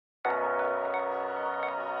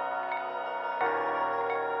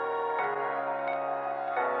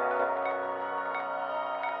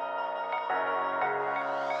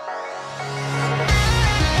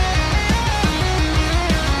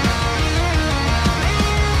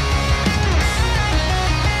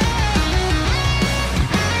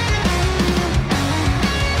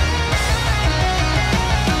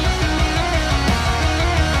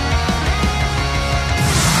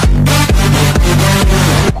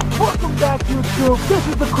YouTube? This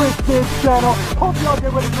is the Chris Kids channel. Hope y'all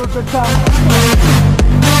get ready for a good time.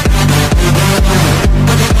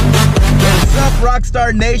 What's up,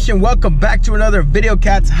 Rockstar Nation? Welcome back to another video,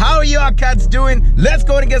 cats. How are y'all cats doing? Let's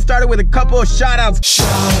go ahead and get started with a couple of shout outs.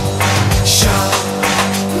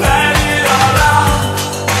 Let it all out.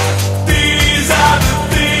 These are the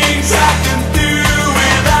things I can do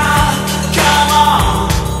without. Come on,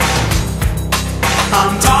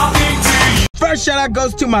 I'm talking to you. First shout out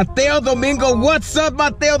goes to Mateo Domingo. What's up,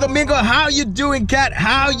 Mateo Domingo? How you doing, cat?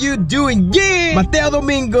 How you doing? Yeah, Mateo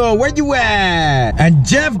Domingo, where you at? And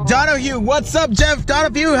Jeff Donahue. What's up, Jeff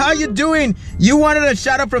Donahue? How you doing? You wanted a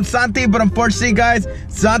shout out from Santi, but unfortunately, guys,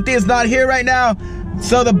 Santi is not here right now.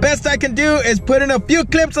 So the best I can do is put in a few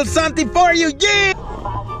clips of Santi for you. Yeah!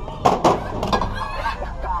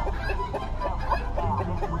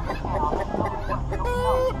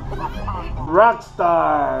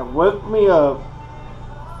 Rockstar, wake me up.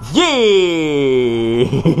 Yeah!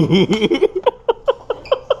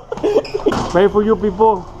 Pray for you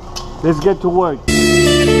people. Let's get to work.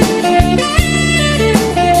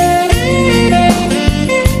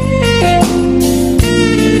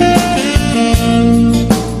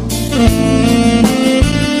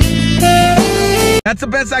 That's the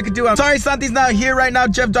best I could do. I'm sorry Santi's not here right now,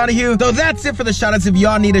 Jeff Donahue. So that's it for the shout outs. If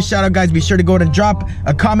y'all need a shout out, guys, be sure to go ahead and drop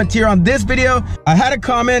a comment here on this video. I had a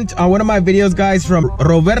comment on one of my videos, guys, from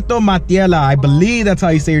Roberto Matiela. I believe that's how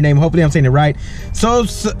you say your name. Hopefully I'm saying it right. So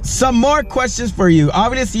some more questions for you.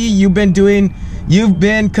 Obviously, you've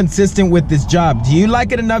been consistent with this job. Do you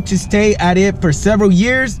like it enough to stay at it for several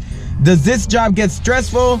years? Does this job get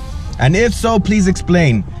stressful? And if so, please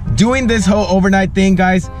explain. Doing this whole overnight thing,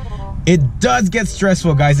 guys, it does get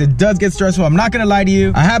stressful, guys. It does get stressful. I'm not gonna lie to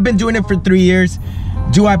you. I have been doing it for 3 years.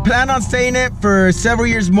 Do I plan on staying it for several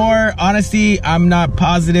years more? Honestly, I'm not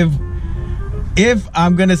positive if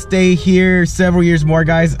I'm gonna stay here several years more,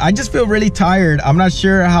 guys. I just feel really tired. I'm not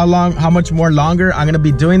sure how much more longer I'm gonna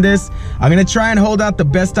be doing this. I'm gonna try and hold out the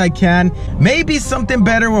best I can. Maybe something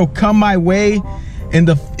better will come my way in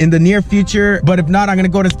the near future, but if not, I'm gonna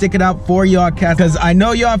go to stick it out for y'all cats, because I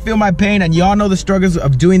know y'all feel my pain and y'all know the struggles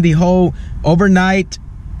of doing the whole overnight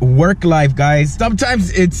work life, guys. Sometimes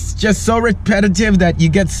it's just so repetitive that you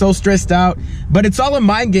get so stressed out, but it's all a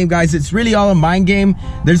mind game, guys. It's really all a mind game.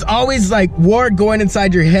 There's always like war going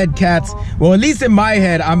inside your head, cats. Well, at least in my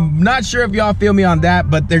head. I'm not sure if y'all feel me on that,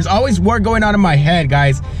 but there's always war going on in my head,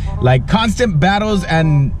 guys. Like constant battles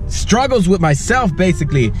and struggles with myself,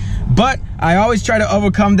 basically. But I always try to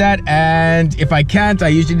overcome that, and if I can't, I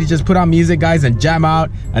usually just put on music, guys, and jam out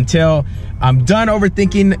until I'm done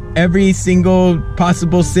overthinking every single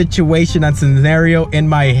possible situation and scenario in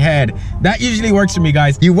my head. That usually works for me,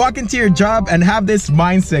 guys. You walk into your job and have this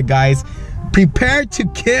mindset, guys. Prepare to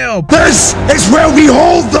kill. This is where we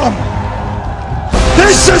hold them.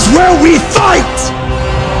 This is where we fight.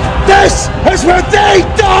 This is where they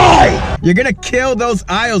die. You're gonna kill those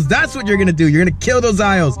aisles. That's what you're gonna do. You're gonna kill those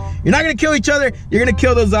aisles. You're not gonna kill each other. You're gonna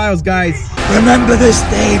kill those aisles, guys. Remember this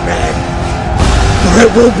day, man, for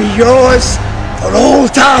it will be yours for all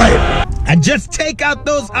time. And just take out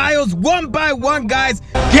those aisles one by one, guys.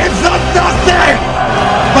 Give them nothing,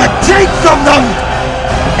 but take from them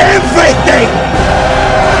everything.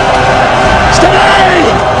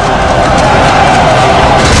 Stay!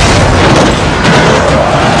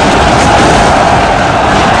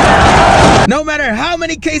 No matter how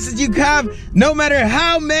many cases you have, no matter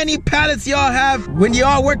how many pallets y'all have, when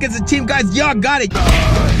y'all work as a team, guys, y'all got it.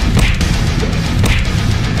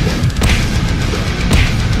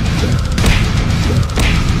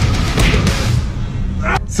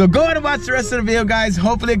 So go ahead and watch the rest of the video, guys.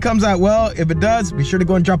 Hopefully it comes out well. If it does, be sure to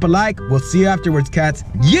go and drop a like. We'll see you afterwards, cats.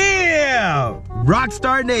 Yeah!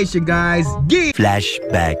 Rockstar Nation, guys. Yeah!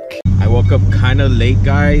 Flashback. I woke up kind of late,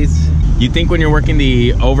 guys. You think when you're working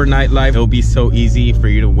the overnight life, it'll be so easy for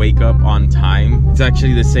you to wake up on time. It's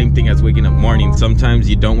actually the same thing as waking up morning. Sometimes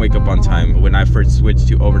you don't wake up on time. When I first switched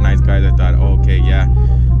to overnights, guys, I thought, oh, okay, yeah,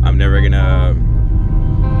 I'm never gonna...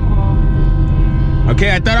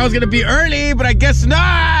 Okay, I thought I was gonna be early, but I guess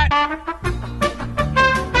not!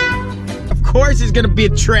 Of course there's gonna be a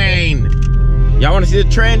train. Y'all wanna see the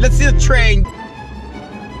train? Let's see the train.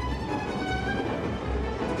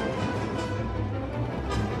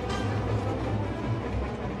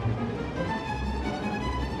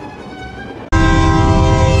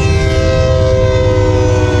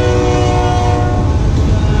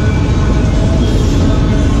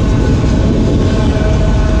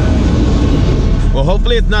 Well,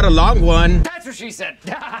 hopefully it's not a long one. That's what she said.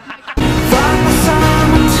 From the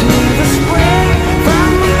summer to the spring,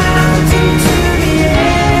 from the mountain to the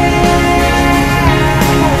air.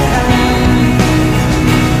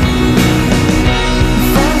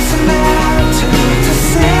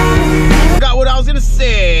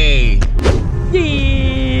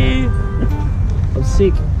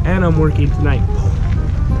 working tonight.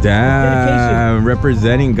 Damn,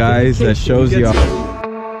 representing, guys. That shows you.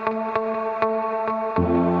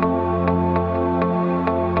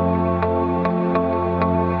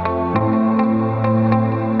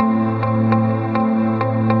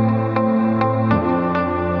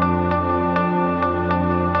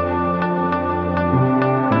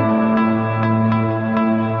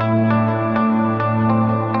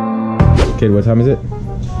 Kid, what time is it?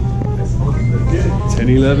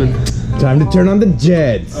 10:11. Time to turn on the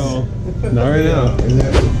jets. Oh, not right now.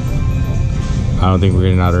 I don't think we're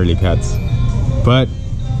getting out early, cats. But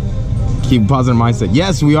keep positive mindset.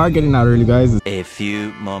 Yes, we are getting out early, guys. A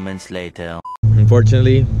few moments later.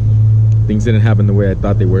 Unfortunately, things didn't happen the way I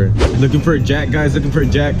thought they were. Looking for a jack, guys. Looking for a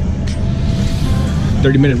jack.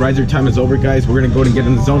 30-minute riser time is over, guys. We're gonna go and get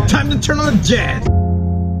in the zone. Time to turn on the jet.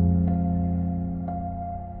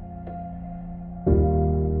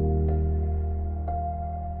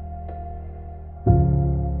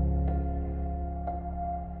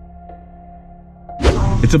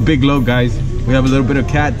 It's a big load, guys. We have a little bit of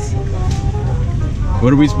cats.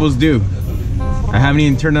 What are we supposed to do? I haven't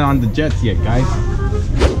even turned on the jets yet, guys.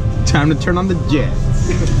 Time to turn on the jets.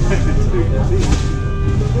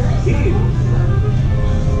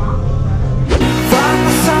 From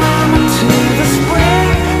the summer to the spring,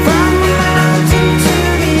 from the mountain to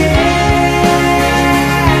the air,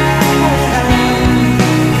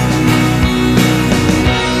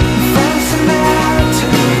 from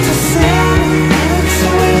Samaritan to sin, it's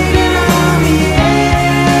waiting on the air.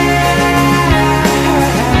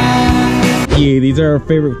 Yeah, these are our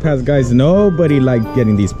favorite pallets, guys. Nobody likes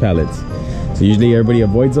getting these pallets, so usually everybody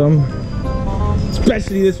avoids them,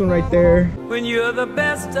 especially this one right there. When you're the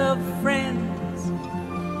best of friends,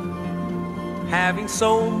 having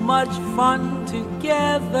so much fun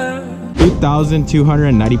together.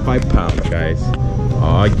 2,295 pounds, guys.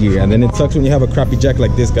 Oh yeah, and then it sucks when you have a crappy jack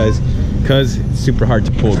like this, guys, because it's super hard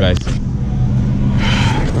to pull, guys.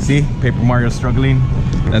 See, Paper Mario struggling.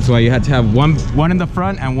 That's why you had to have one in the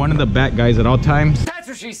front and one in the back, guys, at all times. That's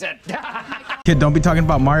what she said. Kid, don't be talking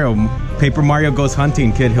about Mario. Paper Mario goes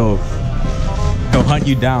hunting, kid. He'll hunt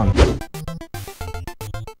you down.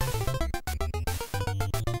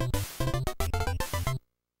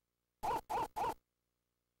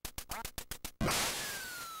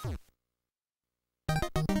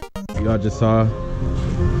 Y'all just saw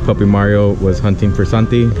Puppy Mario was hunting for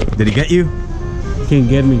Santi. Did he get you? Can't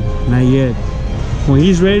get me, not yet. When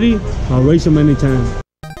he's ready, I'll race him anytime.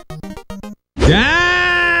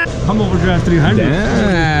 Damn! I'm overdraft 300.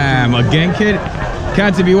 Damn! Again, kid.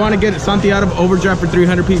 Cats, if you want to get Santi out of overdraft for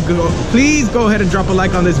 300, please go ahead and drop a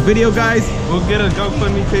like on this video, guys. We'll get a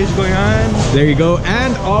GoFundMe page going on. There you go.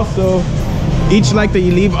 And also, each like that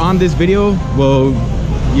you leave on this video, well,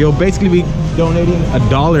 you'll basically be donating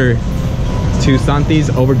 $1 to Santi's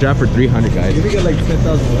overdraft for 300, guys. If we get like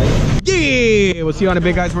 10,000 likes. Yeah! We'll see you on a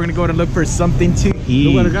bit, guys. We're gonna go and look for something to eat.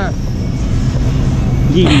 Look what I got.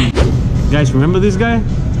 Yeah. Guys, remember this guy?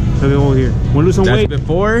 Look over here. Want to lose some That's weight?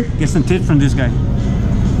 before, Get some tips from this guy.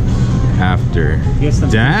 after. Get some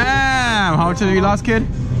Damn! How much have you lost, kid?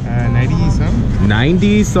 90-something.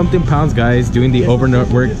 90 something pounds, guys, doing the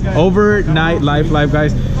overnight life,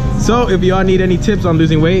 guys. So if y'all need any tips on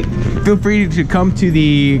losing weight, feel free to come to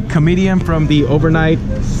the comedian from the overnight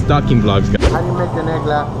stocking vlogs, guys. How do you make an egg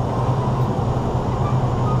laugh?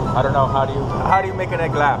 I don't know, how do you make an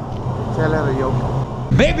egg laugh? Tell her a yolk.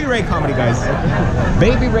 Baby Ray comedy, guys.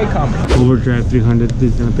 Baby Ray comedy. overdraft 300.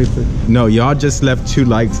 This is gonna pay for it. No, y'all just left 2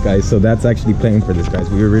 likes, guys, so that's actually paying for this, guys.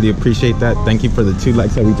 We really appreciate that. Thank you for the 2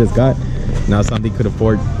 likes that we just got. Now somebody could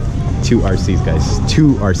afford 2 RCs, guys.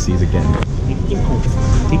 2 RCs again.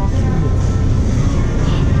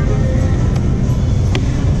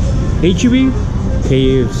 HEB,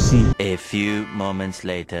 KFC. A few moments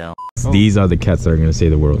later. These are the cats that are gonna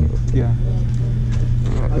save the world, Yeah.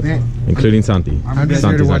 including Santi. I'm just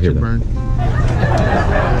here to Santi's not watch here it though. burn.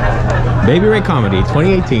 Baby Ray comedy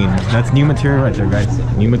 2018. That's new material right there, guys.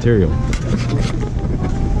 New material.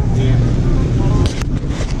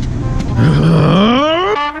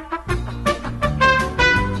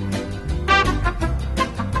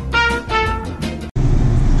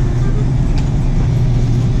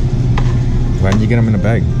 Why didn't you get them in a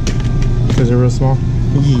bag? Because they're real small.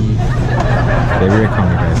 Baby Ray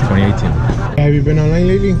comedy, guys. 2018. Have you been online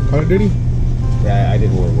lately? Call of Duty? Yeah, I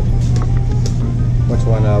did World War. Which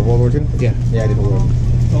one? World War II? Yeah. Yeah, I did World War.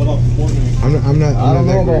 I'm not. I don't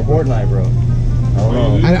know that about great. Fortnite, bro. I don't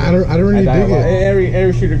know. I don't really I die dig a lot. it.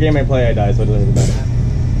 Every shooter game I play, I die, so it doesn't really matter.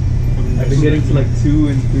 I've been getting to like 2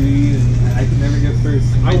 and 3, and I can never get first.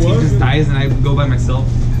 My team just dies, and I go by myself.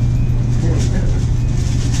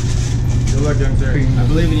 Good luck, young sir. I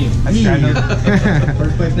believe in you.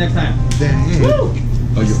 First place next time. Dang. Woo!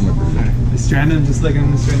 Oh, you remember. I strand him just like I'm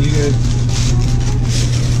gonna strand you guys.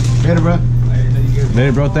 Later, bro.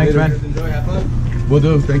 Later, bro. Thanks, man. Enjoy, have fun. Will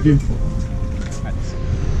do. Thank you.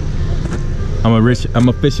 I'm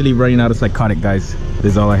officially running out of psychotic, guys.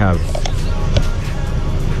 This is all I have.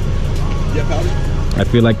 I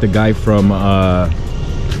feel like the guy from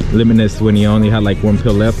Limitless when he only had like one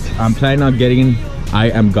pill left. I'm planning on getting I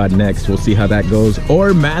Am God next. We'll see how that goes.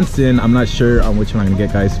 Or Manson. I'm not sure on which one I'm gonna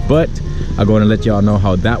get, guys, but I'll go ahead and let y'all know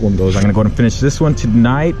how that one goes. I'm gonna go ahead and finish this one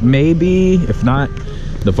tonight, maybe. If not,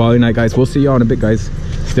 the following night, guys. We'll see y'all in a bit, guys.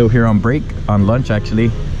 Still here on break, on lunch actually.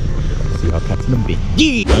 See y'all cats in a bit.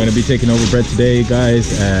 Yeah! I'm gonna be taking over bread today,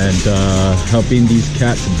 guys, and helping these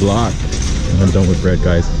cats block. And I'm done with bread,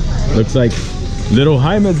 guys. Looks like little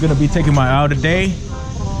Jaime is gonna be taking my aisle today.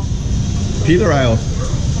 Peeler aisle.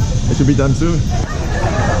 It should be done soon.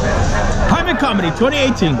 Jaime Comedy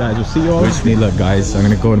 2018, guys. We'll see you all. Wish me luck, guys. I'm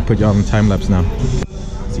gonna go and put y'all on time lapse now.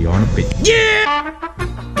 See you all in a bit. Yeah!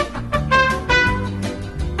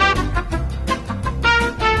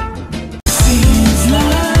 Seems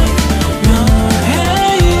like you're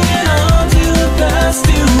hanging on to the past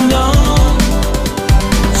too long.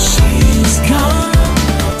 She's gone,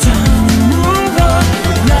 time to move on.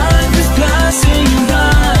 Life is passing you by.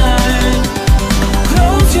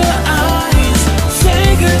 Close your eyes,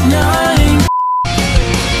 say goodnight.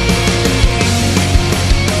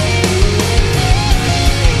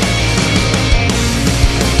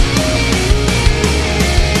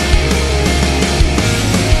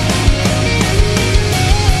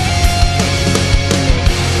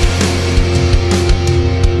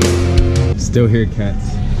 Still here,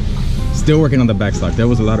 cats. Still working on the backstock. There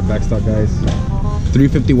was a lot of backstock, guys.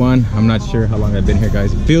 351. I'm not sure how long I've been here,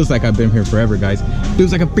 guys. It feels like I've been here forever, guys.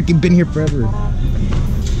 Feels like I've freaking been here forever.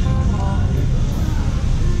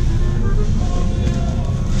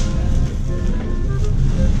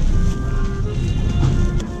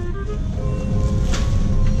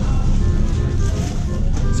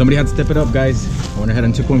 Somebody had to step it up, guys. I went ahead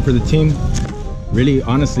and took one for the team. Really,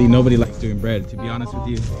 honestly, nobody likes doing bread, to be honest with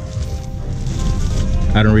you.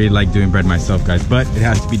 I don't really like doing bread myself, guys, but it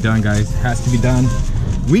has to be done, guys. It has to be done.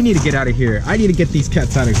 We need to get out of here. I need to get these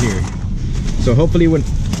cats out of here. So hopefully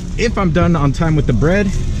if I'm done on time with the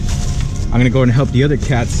bread, I'm gonna go and help the other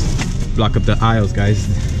cats block up the aisles, guys.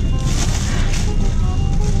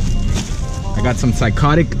 I got some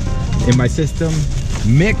psychotic in my system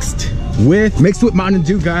mixed with Mountain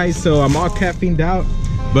Dew, guys. So I'm all caffeined out,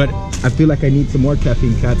 but I feel like I need some more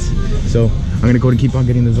caffeine, cats. So I'm gonna go and keep on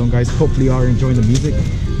getting the zone, guys. Hopefully you all are enjoying the music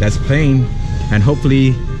that's playing, and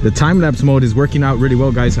hopefully the time-lapse mode is working out really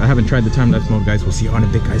well, guys. I haven't tried the time-lapse mode, guys. We'll see you on a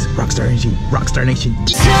bit, guys. Rockstar Nation, Rockstar Nation.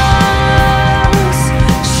 She'll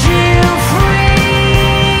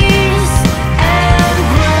freeze and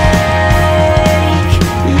break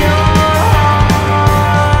your heart.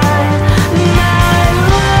 My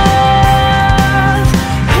love,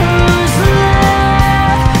 who's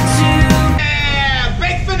left to Yeah,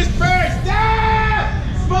 bake finish first. Yeah!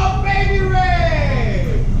 Smoke Baby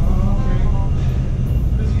Ray.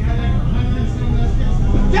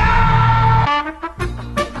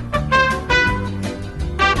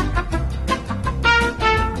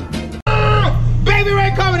 Baby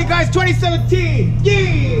Ray Comedy, guys, 2017.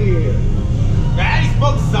 Yeah! Fatty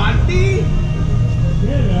Smoke Santi.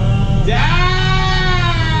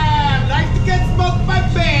 Damn! Nice to get smoked by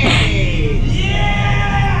Babe.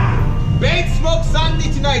 Yeah! Babe smoked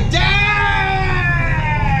Santi tonight.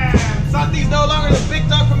 Damn! Santi's no longer the big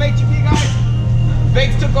dog from HEB, guys.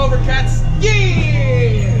 Babe took over, cats.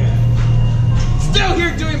 Yeah! Still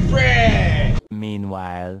here doing bread.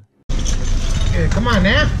 Meanwhile. Hey, come on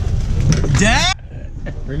now. Damn!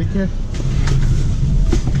 Really, kid?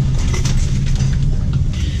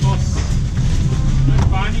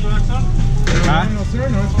 Huh? No, sir,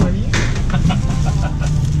 no es funny.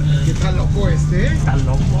 ¿Qué tal loco este? Está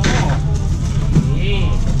loco. Sí.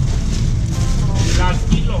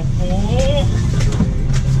 Lasky loco.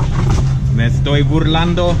 Me estoy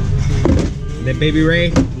burlando de Baby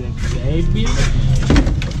Ray. Baby.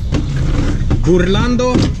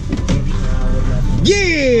 Burlando.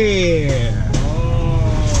 Yeah!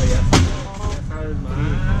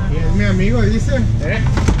 Y es mi amigo, dice. Y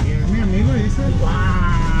es mi amigo, dice. Wow.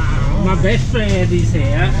 My best friend, dice,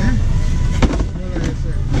 ¿eh?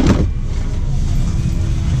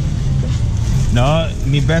 No,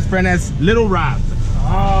 mi best friend is Little Rob.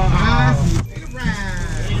 Ah, sí.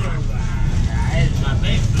 Es my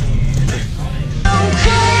best friend.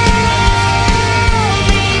 call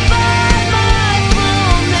me by my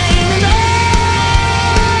full name. No,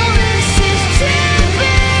 this is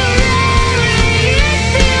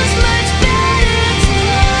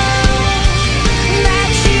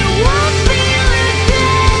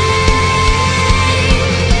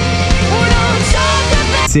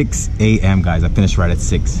 6 a.m. guys. I finished right at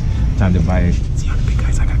 6. Time to buy. See you on the big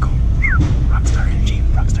guys. I gotta go. Rockstar Energy,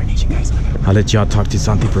 Rockstar Nation, guys. I'll let y'all talk to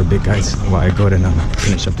Santi for a bit, guys, while I go ahead and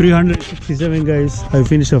finish up. 367, guys. I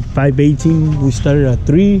finished at 5:18. We started at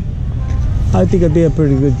 3. I think I did a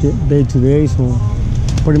pretty good day today, so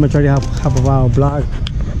pretty much already have half of our block.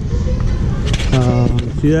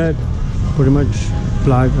 See that? Pretty much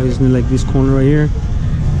block. I just need like this corner right here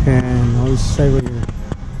and on this side right here,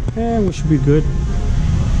 and we should be good.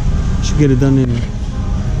 Should get it done in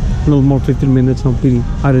a little more 15 minutes. I'm pretty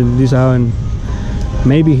out of this out, and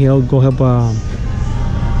maybe he'll go help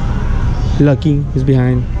Lucky. He's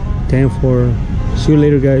behind 10-4. See you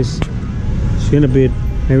later, guys. See you in a bit.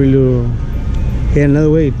 Maybe we'll hit another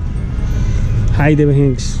weight. Hi, David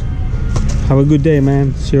Hinks. Have a good day,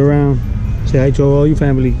 man. See you around. Say hi to all your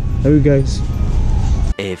family. Love you guys.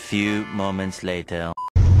 A few moments later.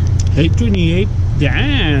 8:28.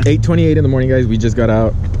 Damn. 8:28 in the morning, guys. We just got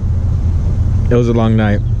out. It was a long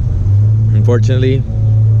night. Unfortunately,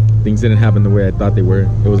 things didn't happen the way I thought they were.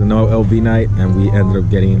 It was a no LV night, and we ended up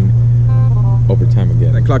getting overtime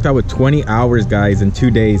again. I clocked out with 20 hours, guys, in 2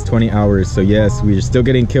 days. 20 hours. So yes, we're still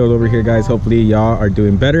getting killed over here, guys. Hopefully y'all are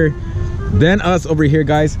doing better than us over here,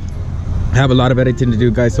 guys. I have a lot of editing to do,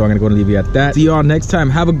 guys, so I'm gonna go and leave you at that. See y'all next time.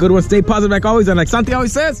 Have a good one. Stay positive like always, and like Santi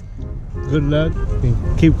always says, Good luck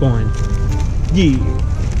and keep going. Yeah.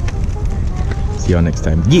 see y'all next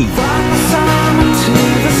time. Yeah. From the summer to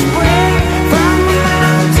the spring.